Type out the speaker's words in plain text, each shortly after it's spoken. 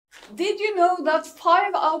Did you know that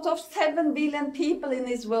 5 out of 7 billion people in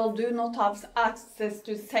this world do not have access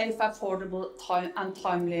to safe, affordable and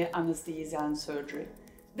timely anesthesia and surgery?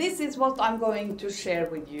 This is what I'm going to share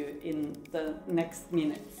with you in the next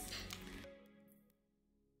minutes.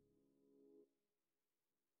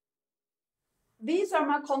 These are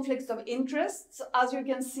my conflicts of interests. As you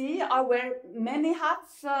can see, I wear many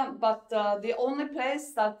hats, but the only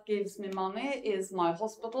place that gives me money is my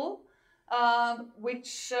hospital,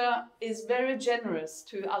 which is very generous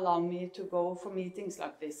to allow me to go for meetings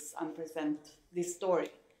like this and present this story.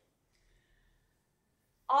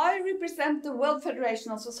 I represent the World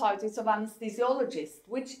Federation of Societies of Anaesthesiologists,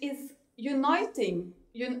 which is uniting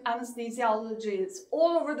anesthesiologists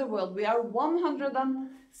all over the world. We are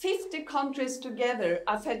 150 countries together,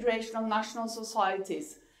 a federation of national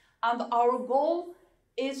societies, and our goal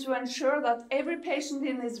is to ensure that every patient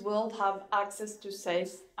in this world have access to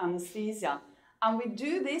safe anesthesia. And we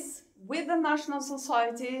do this with the national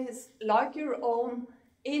societies like your own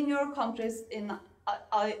in your countries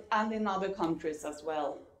and in other countries as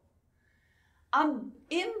well. And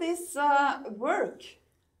in this work,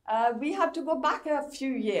 we had to go back a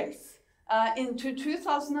few years into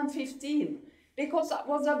 2015, because that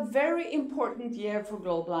was a very important year for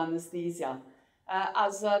global anesthesia,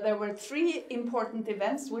 as there were 3 important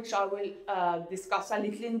events which I will discuss a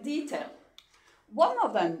little in detail. One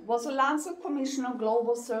of them was the Lancet Commission on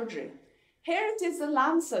Global Surgery. Here it is the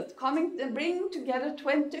Lancet bringing together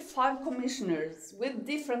 25 commissioners with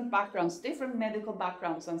different backgrounds, different medical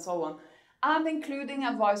backgrounds and so on, and including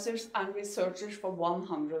advisors and researchers for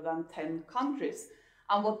 110 countries.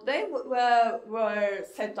 And what they were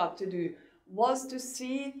set up to do was to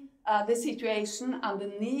see the situation and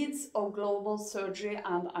the needs of global surgery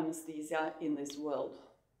and anesthesia in this world.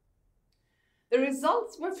 The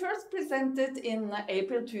results were first presented in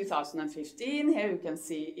April 2015. Here you can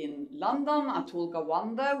see in London, Atul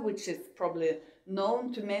Gawande, which is probably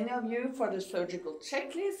known to many of you for the surgical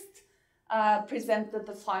checklist, presented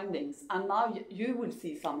the findings. And now you will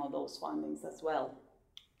see some of those findings as well.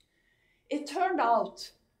 It turned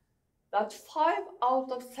out that 5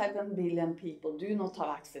 out of 7 billion people do not have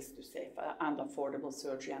access to safe and affordable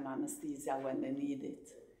surgery and anesthesia when they need it.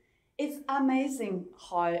 It's amazing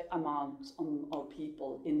high amount of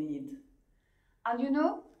people in need. And you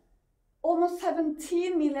know, almost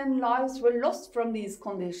 17 million lives were lost from these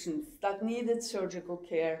conditions that needed surgical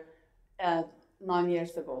care 9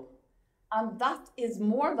 years ago. And that is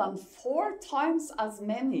more than 4 times as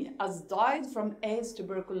many as died from AIDS,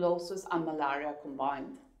 tuberculosis and malaria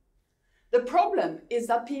combined. The problem is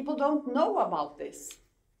that people don't know about this.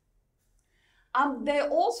 And they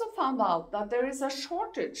also found out that there is a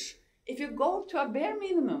shortage. If you go to a bare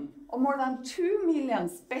minimum of more than 2 million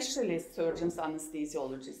specialist surgeons,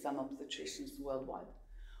 anesthesiologists and obstetricians worldwide.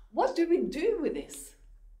 What do we do with this?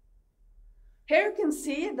 Here you can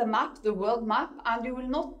see the map, the world map, and you will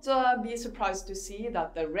not be surprised to see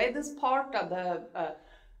that the reddest part of the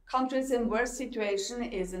countries in worst situation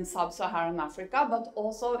is in sub-Saharan Africa, but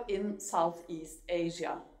also in Southeast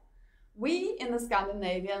Asia. We in the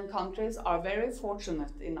Scandinavian countries are very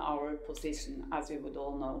fortunate in our position, as you would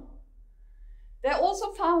all know. They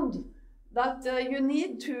also found that you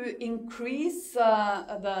need to increase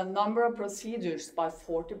the number of procedures by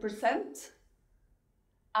 40%.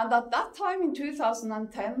 And at that time in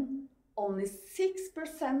 2010, only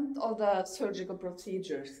 6% of the surgical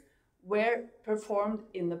procedures were performed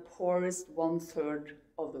in the poorest 1/3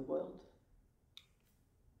 of the world.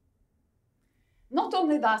 Not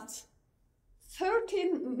only that,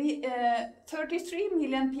 33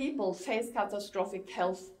 million people face catastrophic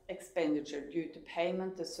health expenditure due to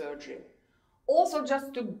payment to surgery. Also,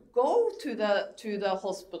 just to go to the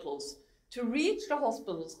hospitals, to reach the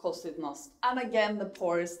hospitals cost it most. And again, the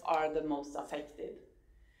poorest are the most affected.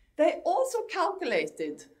 They also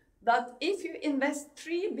calculated that if you invest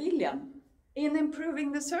 3 billion in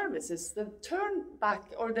improving the services, the turn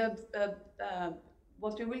back, or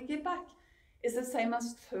what you will get back, is the same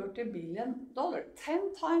as $30 billion,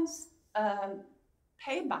 10 times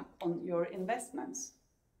payback on your investments.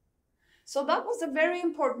 So that was a very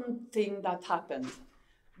important thing that happened.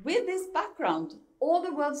 With this background, all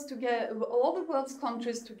the world's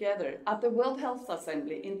countries together at the World Health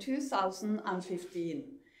Assembly in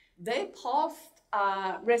 2015, they passed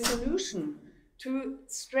a resolution to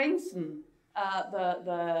strengthen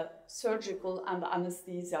the surgical and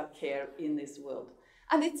anesthesia care in this world.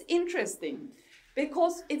 And it's interesting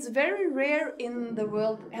because it's very rare in the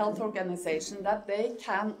World Health Organization that they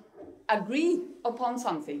can agree upon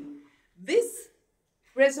something. This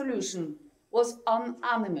resolution was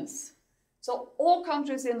unanimous. So all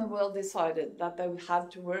countries in the world decided that they would have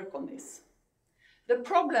to work on this. The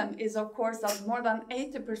problem is, of course, that more than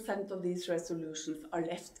 80% of these resolutions are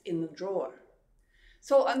left in the drawer.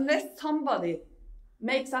 So unless somebody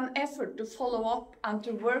makes an effort to follow up and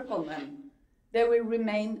to work on them, they will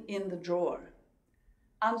remain in the drawer.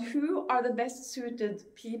 And who are the best suited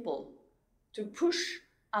people to push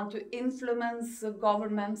and to influence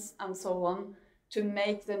governments and so on to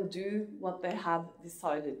make them do what they have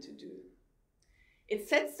decided to do? It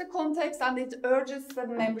sets the context and it urges the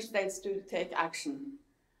member states to take action.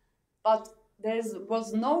 But there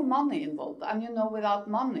was no money involved, and you know, without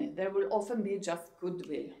money, there will often be just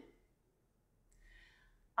goodwill.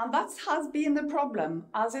 And that has been the problem,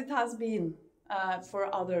 as it has been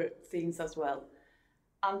for other things as well.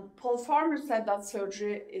 And Paul Farmer said that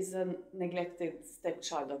surgery is a neglected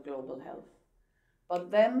stepchild of global health.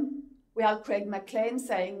 But then we have Craig McLean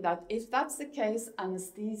saying that if that's the case,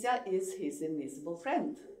 anesthesia is his invisible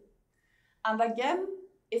friend. And again,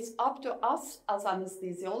 it's up to us as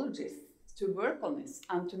anesthesiologists to work on this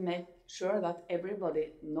and to make sure that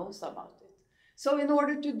everybody knows about it. So in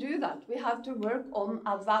order to do that, we have to work on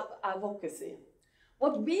advocacy.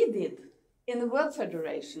 What we did in the World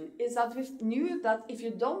Federation is that we knew that if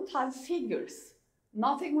you don't have figures,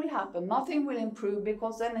 nothing will happen, nothing will improve,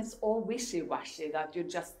 because then it's all wishy-washy that you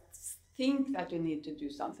just think that you need to do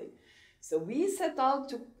something. So we set out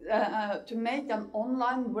to make an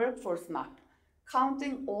online workforce map,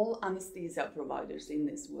 counting all anesthesia providers in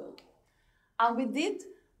this world. And we did.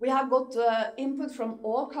 We have got input from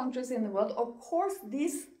all countries in the world. Of course,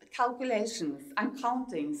 these calculations and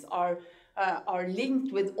countings are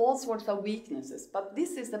linked with all sorts of weaknesses, but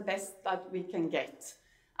this is the best that we can get.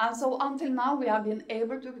 And so until now, we have been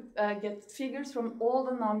able to get figures from all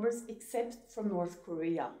the numbers except from North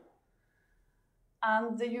Korea.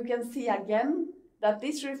 And you can see again that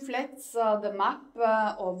this reflects the map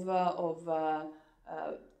of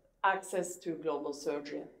access to global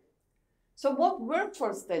surgery. So what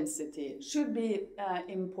workforce density should be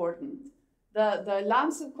important? The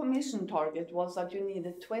Lancet Commission target was that you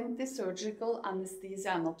needed 20 surgical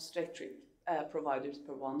anesthesia and obstetric providers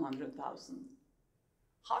per 100,000.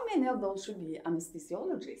 How many of those should be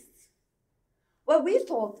anesthesiologists? Well, we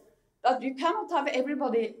thought that you cannot have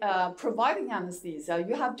everybody providing anesthesia.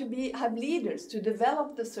 You have to have leaders to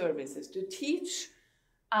develop the services, to teach,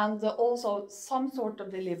 and also some sort of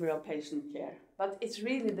delivery of patient care. But it's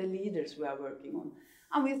really the leaders we are working on.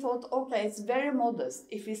 And we thought, okay, it's very modest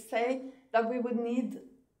if we say that we would need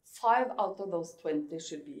 5 out of those 20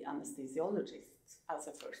 should be anesthesiologists as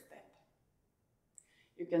a first step.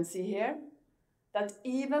 You can see here that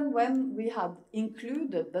even when we had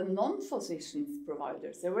included the non-physicians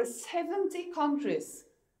providers, there were 70 countries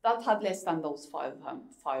that had less than those 5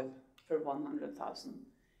 per 100,000,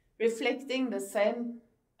 reflecting the same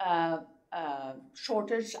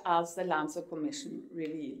shortage as the Lancet Commission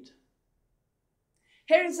revealed.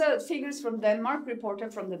 Here is figures from Denmark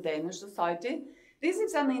reported from the Danish Society. This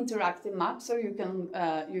is an interactive map, so you can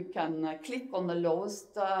click on the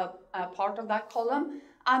lowest part of that column,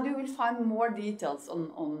 and you will find more details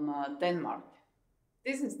on Denmark.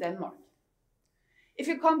 This is Denmark. If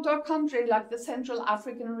you come to a country like the Central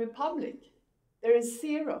African Republic, there is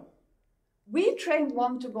 0. We trained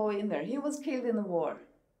one to go in there. He was killed in the war.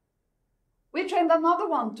 We trained another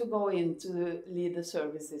one to go in to lead the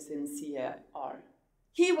services in CAR.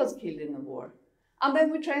 He was killed in the war. And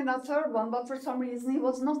then we trained a third one, but for some reason he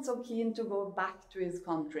was not so keen to go back to his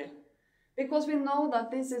country. Because we know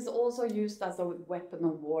that this is also used as a weapon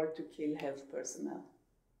of war to kill health personnel.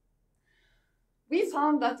 We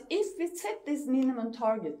found that if we set this minimum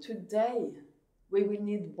target today, we will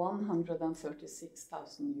need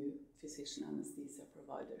 136,000 new physician anesthesia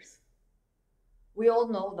providers. We all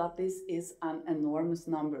know that this is an enormous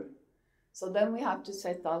number. So then we have to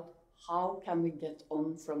set out, how can we get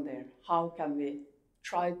on from there? How can we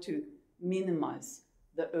try to minimize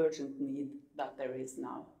the urgent need that there is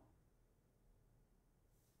now?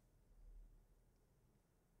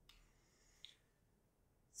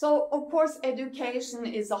 So, of course, education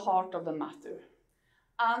is the heart of the matter.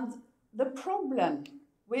 And the problem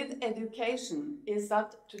with education is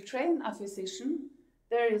that to train a physician,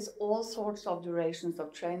 there is all sorts of durations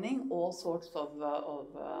of training, all sorts of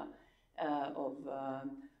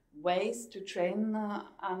ways to train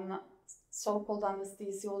so-called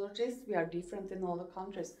anesthesiologists. We are different in all the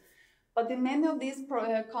countries. But in many of these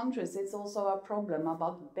countries, it's also a problem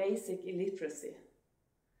about basic illiteracy.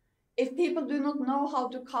 If people do not know how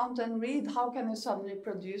to count and read, how can you suddenly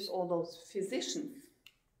produce all those physicians?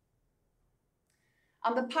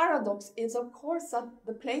 And the paradox is, of course, that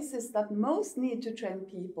the places that most need to train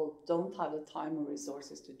people don't have the time or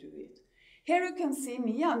resources to do it. Here you can see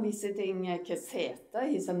me, I'm visiting Kesete.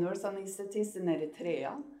 He's a nurse anesthetist in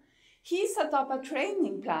Eritrea. He set up a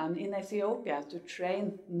training plan in Ethiopia to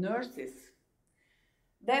train nurses.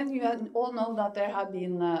 Then you all know that there have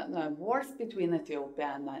been wars between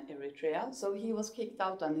Ethiopia and Eritrea, so he was kicked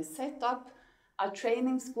out and he set up a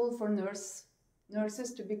training school for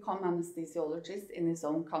nurses to become anesthesiologists in his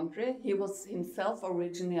own country. He was himself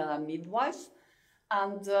originally a midwife,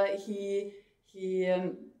 and he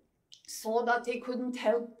saw that he couldn't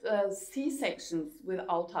help C-sections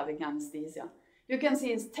without having anesthesia. You can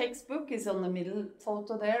see his textbook is on the middle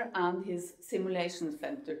photo there, and his simulation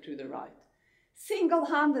center to the right.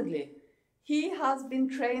 Single-handedly, he has been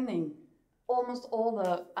training almost all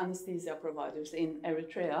the anesthesia providers in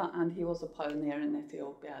Eritrea, and he was a pioneer in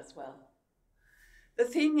Ethiopia as well. The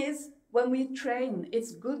thing is, when we train,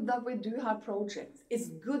 it's good that we do have projects. It's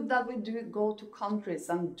good that we do go to countries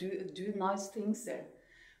and do nice things there.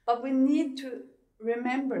 But we need to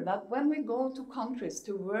remember that when we go to countries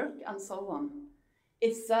to work and so on,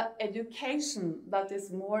 it's the education that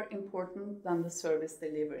is more important than the service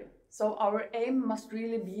delivery. So our aim must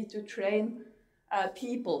really be to train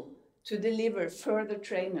people to deliver further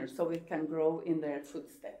trainers so we can grow in their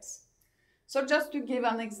footsteps. So just to give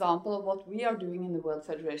an example of what we are doing in the World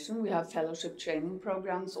Federation, we have fellowship training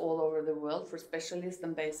programs all over the world for specialist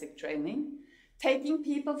and basic training, taking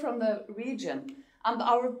people from the region. And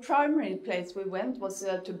our primary place we went was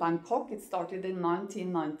to Bangkok. It started in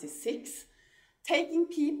 1996. Taking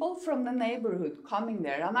people from the neighborhood coming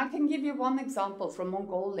there. And I can give you one example from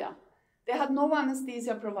Mongolia. They had no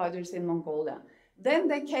anesthesia providers in Mongolia. Then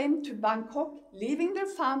they came to Bangkok, leaving their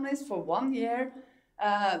families for 1 year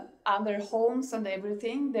and their homes and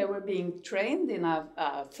everything. They were being trained in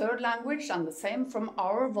a third language, and the same from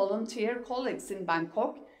our volunteer colleagues in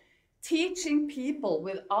Bangkok, teaching people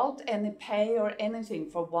without any pay or anything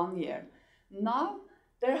for 1 year. Now,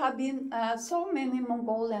 there have been so many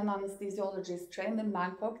Mongolian anesthesiologists trained in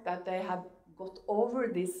Bangkok that they have got over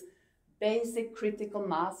this basic critical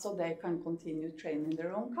mass so they can continue training in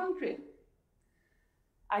their own country.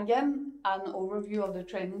 Again, an overview of the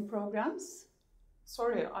training programs.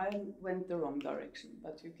 Sorry, I went the wrong direction,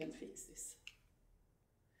 but you can fix this.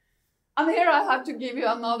 And here I have to give you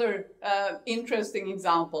another interesting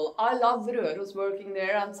example. I love Røros, working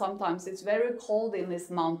there, and sometimes it's very cold in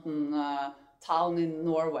this mountain town in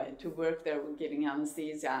Norway to work there with giving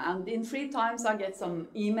anesthesia. And in free times I get some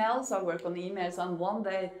emails, I work on emails, and one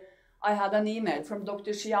day I had an email from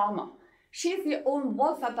Dr. Shyama. She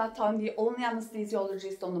was at that time the only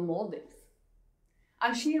anesthesiologist on the Maldives.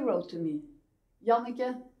 And she wrote to me,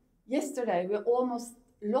 Jannicke, yesterday we almost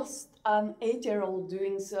lost an 8-year-old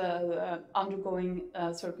undergoing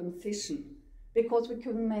circumcision because we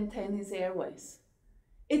couldn't maintain his airways.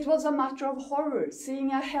 It was a matter of horror,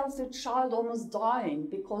 seeing a healthy child almost dying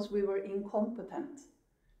because we were incompetent.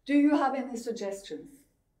 Do you have any suggestions?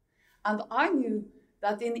 And I knew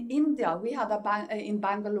that in India, we had in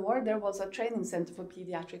Bangalore, there was a training center for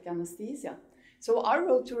pediatric anesthesia. So I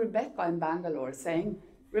wrote to Rebecca in Bangalore saying,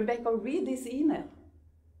 Rebecca, read this email.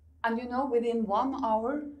 And you know, within 1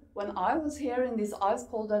 hour, when I was here in this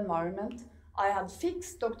ice-cold environment, I had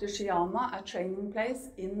fixed Dr. Shyama a training place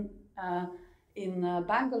in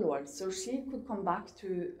Bangalore, so she could come back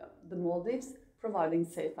to the Maldives providing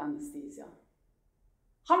safe anesthesia.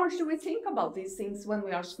 How much do we think about these things when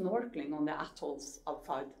we are snorkeling on the atolls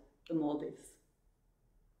outside the Maldives?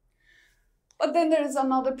 But then there is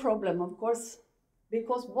another problem, of course,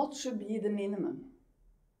 because what should be the minimum?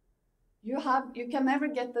 You can never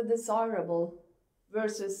get the desirable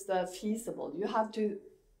versus the feasible. You have to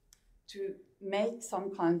make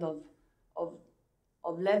some kind of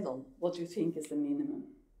level what you think is the minimum.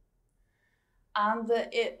 And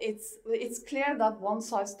it's clear that one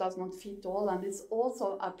size does not fit all, and it's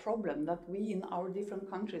also a problem that we in our different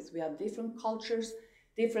countries, we have different cultures,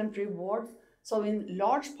 different rewards. So in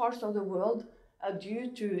large parts of the world,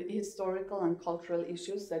 due to historical and cultural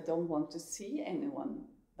issues, they don't want to see anyone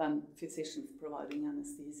than physicians providing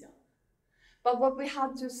anesthesia. But what we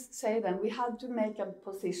had to say then, we had to make a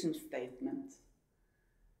position statement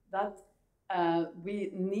that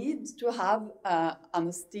we need to have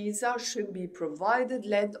anesthesia should be provided,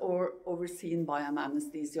 led, or overseen by an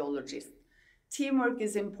anesthesiologist. Teamwork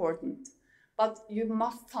is important, but you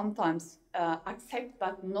must sometimes accept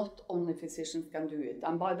that not only physicians can do it.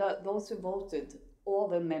 And by those who voted, all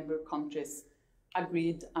the member countries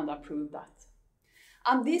agreed and approved that.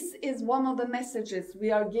 And this is one of the messages we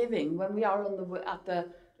are giving when we are at the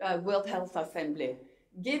World Health Assembly.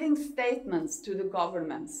 giving statements to the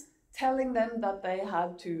governments, telling them that they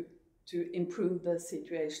have to improve the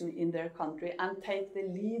situation in their country and take the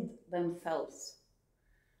lead themselves.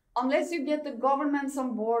 Unless you get the governments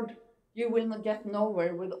on board, you will not get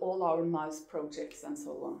nowhere with all our nice projects and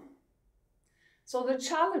so on. So the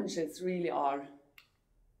challenges really are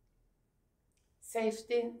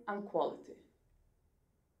safety and quality.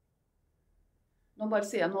 Nå bare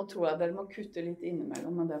sier jeg, nå tror jeg dere må kutte litt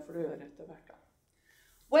innimellom, men det får du gjøre etter hvert da.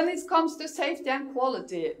 When it comes to safety and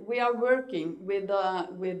quality, we are working with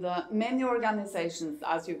many organizations,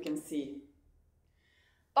 as you can see.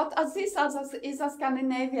 But as this is a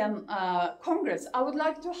Scandinavian Congress, I would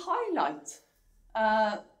like to highlight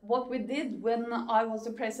what we did when I was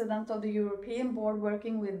the president of the European board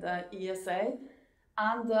working with the ESA.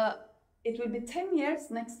 And it will be 10 years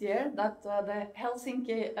next year that the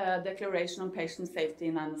Helsinki Declaration on Patient Safety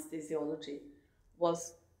in Anesthesiology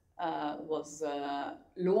was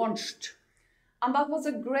launched. And that was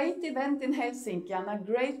a great event in Helsinki and a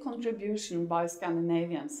great contribution by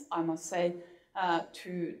Scandinavians, I must say,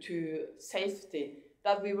 to safety,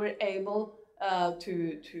 that we were able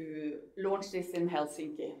to launch this in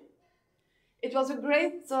Helsinki. It was a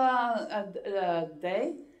great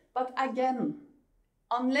day, but again,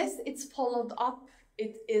 unless it's followed up,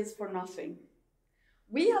 it is for nothing.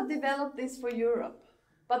 We have developed this for Europe,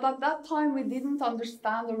 but at that time we didn't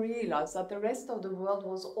understand or realize that the rest of the world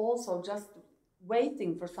was also just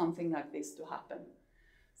waiting for something like this to happen.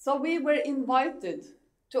 So we were invited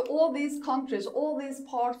to all these countries, all these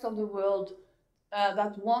parts of the world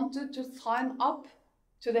that wanted to sign up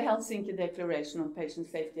to the Helsinki Declaration on Patient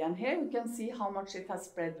Safety. And here you can see how much it has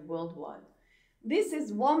spread worldwide. This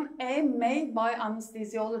is one aim made by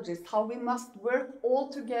anesthesiologists, how we must work all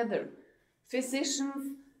together.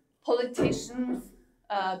 Physicians, politicians,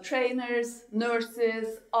 trainers,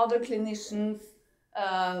 nurses, other clinicians,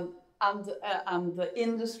 and the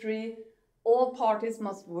industry, all parties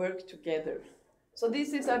must work together. So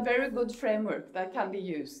this is a very good framework that can be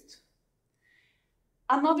used.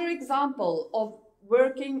 Another example of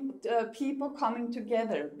working, people coming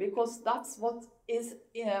together, because that's what is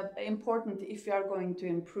important if you are going to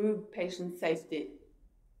improve patient safety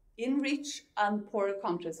in rich and poor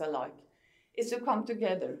countries alike, is to come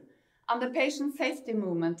together. And the patient safety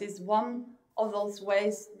movement is one of those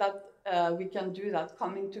ways that we can do that,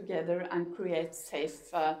 coming together and create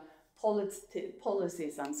safe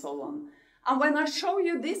policies and so on. And when I show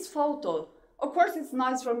you this photo, of course it's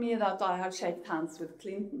nice for me that I have shaken hands with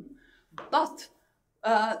Clinton, but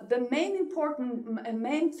the main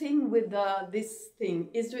thing with this thing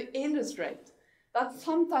is to illustrate that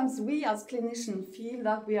sometimes we as clinicians feel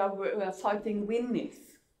that we are fighting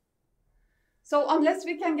windmills. So unless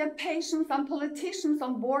we can get patients and politicians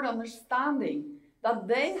on board understanding that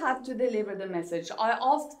they have to deliver the message, I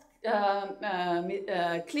asked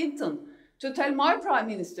Clinton to tell my Prime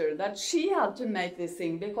Minister that she had to make this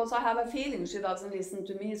thing, because I have a feeling she doesn't listen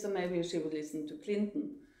to me, so maybe she would listen to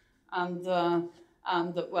Clinton. And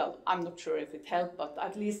well, I'm not sure if it helped, but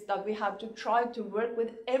at least that we have to try to work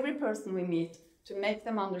with every person we meet to make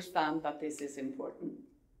them understand that this is important.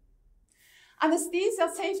 Anesthesia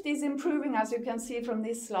safety is improving, as you can see from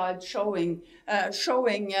this slide, showing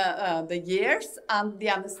the years and the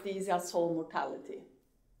anesthesia sole mortality.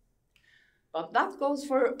 But that goes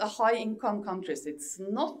for high-income countries. It's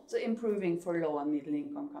not improving for low and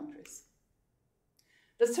middle-income countries.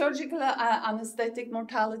 The surgical anesthetic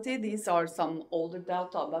mortality, these are some older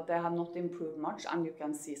data, but they have not improved much, and you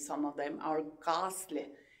can see some of them are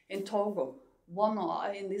ghastly. In Togo,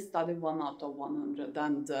 in this study, 1 out of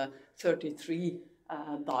 133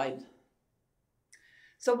 died.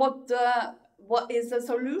 So what is the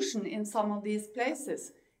solution in some of these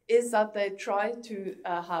places is that they try to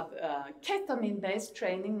have ketamine-based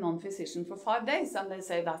training non-physician for 5 days, and they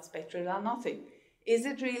say that's better than nothing. Is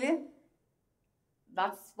it really?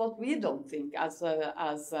 That's what we don't think as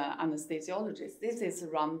anesthesiologists. This is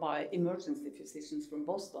run by emergency physicians from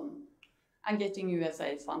Boston and getting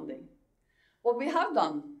USA funding. What we have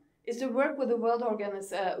done is to work with the World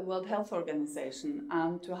Health Organization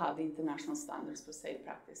and to have international standards for safe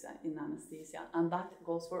practice in anesthesia. And that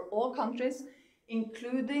goes for all countries,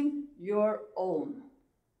 including your own.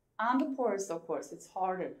 And the poorest, of course, it's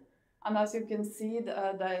harder. And as you can see,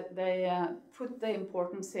 they put the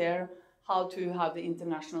importance here, how to have the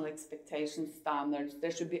international expectation standards.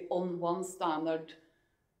 There should be one standard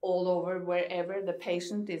all over, wherever the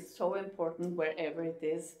patient is so important, wherever it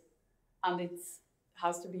is. And it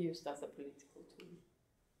has to be used as a political tool.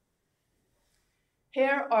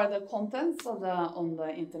 Here are the contents of on the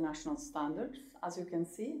international standards, as you can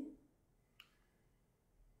see.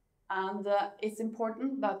 And it's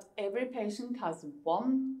important that every patient has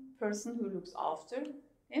one person who looks after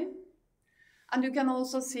him. And you can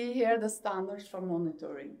also see here the standards for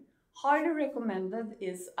monitoring. Highly recommended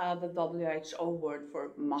is the WHO word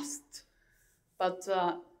for must. But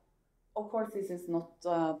of course, this is not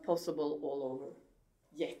possible all over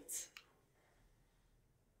yet.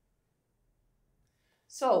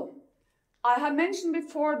 So, I have mentioned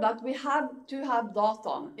before that we had to have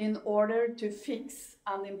data in order to fix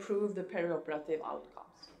and improve the perioperative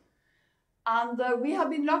outcomes. And we have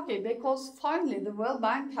been lucky because finally the World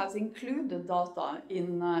Bank has included data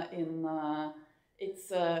in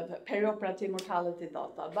its perioperative mortality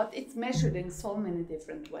data, but it's measured in so many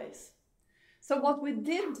different ways. So what we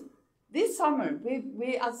did this summer,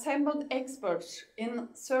 we assembled experts in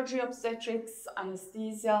surgery, obstetrics,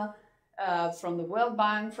 anesthesia, from the World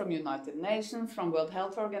Bank, from United Nations, from World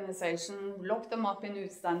Health Organization, locked them up in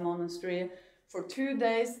Utstein Monastery for 2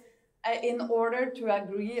 days in order to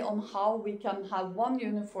agree on how we can have one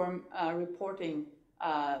uniform reporting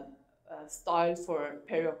style for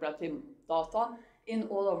perioperative data in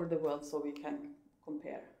all over the world so we can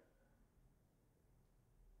compare.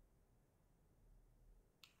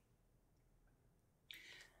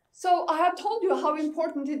 So I have told you how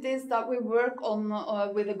important it is that we work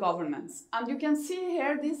on with the governments. And you can see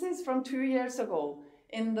here, this is from 2 years ago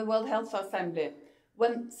in the World Health Assembly,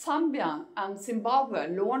 when Zambia and Zimbabwe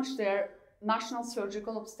launched their national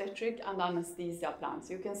surgical obstetric and anesthesia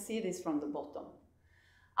plans. You can see this from the bottom.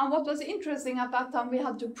 And what was interesting at that time, we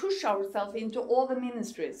had to push ourselves into all the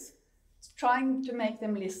ministries, trying to make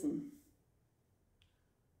them listen.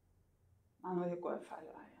 And we går feil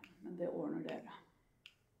veien, men det ordner dere.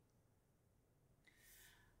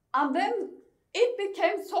 And then it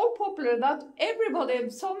became so popular that everybody,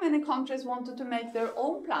 so many countries wanted to make their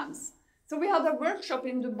own plans. So we had a workshop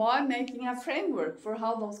in Dubai making a framework for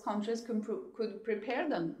how those countries could prepare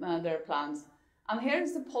their plans. And here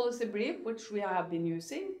is the policy brief, which we have been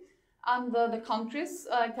using. And the countries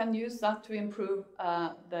can use that to improve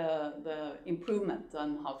the improvement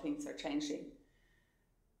and how things are changing.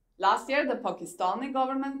 Last year, the Pakistani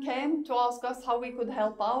government came to ask us how we could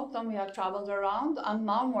help out, and we have traveled around, and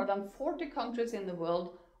now more than 40 countries in the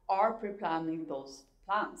world are pre-planning those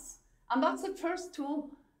plans. And that's the first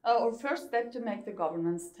tool, or first step to make the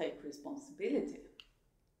governments take responsibility.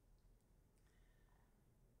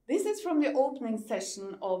 This is from the opening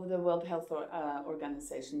session of the World Health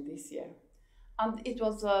Organization this year. And it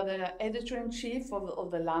was the editor-in-chief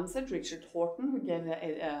of the Lancet, Richard Horton, who gave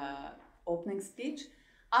the opening speech.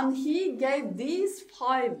 And he gave these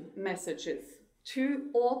 5 messages to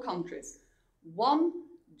all countries. 1,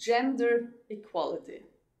 gender equality.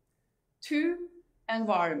 2,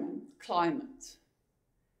 environment, climate.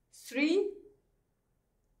 3,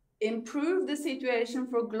 improve the situation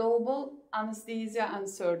for global anesthesia and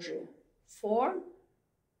surgery. 4,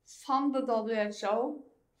 fund the WHO.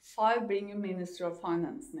 5, bring your Minister of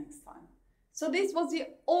Finance next time. So this was the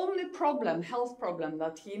only problem, health problem,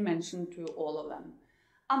 that he mentioned to all of them.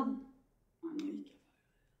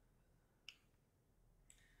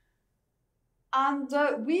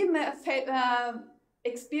 We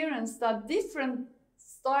experienced a different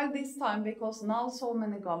style this time because now so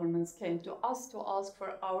many governments came to us to ask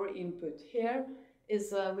for our input. Here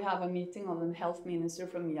is we have a meeting of the health minister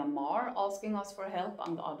from Myanmar asking us for help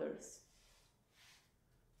and others.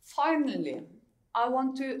 Finally, I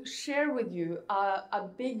want to share with you a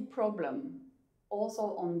big problem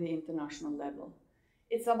also on the international level.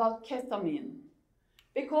 It's about ketamine.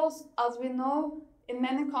 Because, as we know, in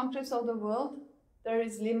many countries of the world, there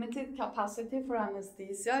is limited capacity for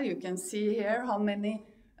anesthesia. You can see here how many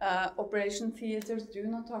operation theaters do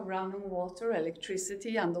not have running water,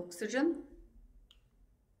 electricity, and oxygen.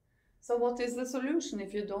 So what is the solution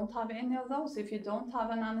if you don't have any of those? If you don't have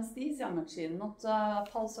an anesthesia machine, not a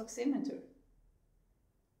pulse oximeter?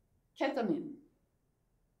 Ketamine.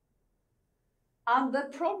 And the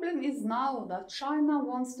problem is now that China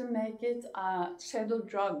wants to make it a scheduled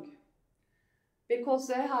drug because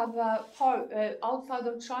they have, outside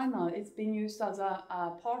of China, it's been used as a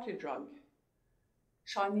party drug,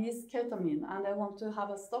 Chinese ketamine, and they want to have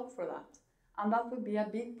a stop for that. And that would be a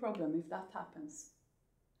big problem if that happens.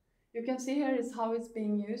 You can see here is how it's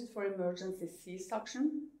being used for emergency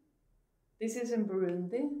C-section. This is in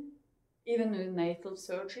Burundi. Even in natal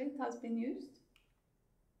surgery it has been used.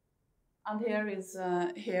 And here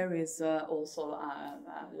is also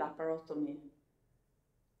laparotomy,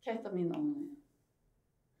 ketamine only.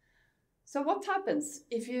 So what happens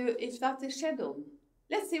if that is scheduled?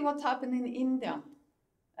 Let's see what happened in India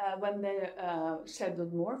when they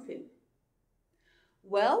scheduled morphine.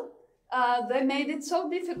 Well, they made it so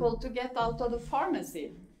difficult to get out of the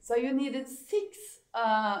pharmacy. So you needed six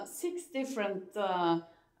different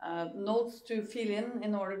notes to fill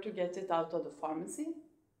in order to get it out of the pharmacy.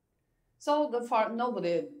 So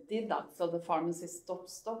nobody did that, so the pharmacy stopped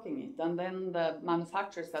stocking it. And then the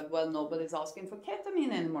manufacturer said, well, nobody's asking for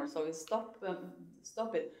ketamine anymore, so we stop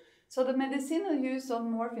it. So the medicinal use of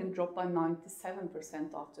morphine dropped by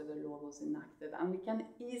 97% after the law was enacted. And we can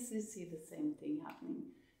easily see the same thing happening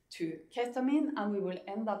to ketamine, and we will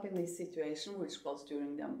end up in this situation, which was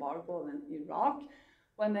during the embargo in Iraq,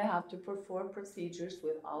 when they have to perform procedures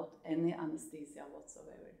without any anesthesia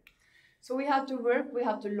whatsoever. So we have to work, we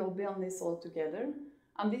have to lobby on this all together,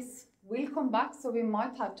 and this will come back, so we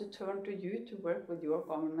might have to turn to you to work with your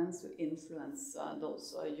governments to influence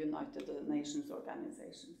those United Nations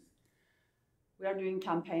organizations. We are doing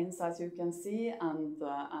campaigns, as you can see, and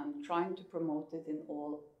trying to promote it in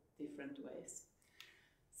all different ways.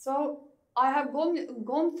 So I have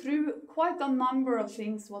gone through quite a number of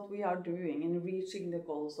things what we are doing in reaching the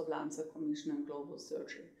goals of Lancet Commission and Global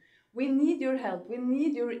Surgery. We need your help, we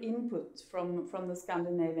need your input from the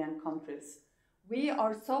Scandinavian countries. We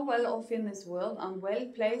are so well off in this world and well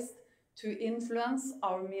placed to influence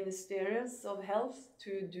our ministries of health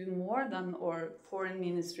to do more than, or foreign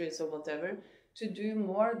ministries or whatever, to do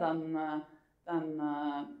more than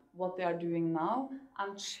what they are doing now,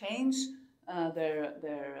 and change their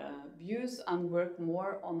views and work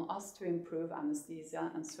more on us to improve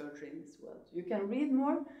anesthesia and surgery in this world. You can read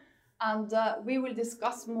more, and we will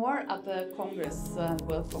discuss more at the Congress,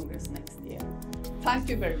 World Congress next year. Thank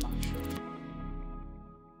you very much.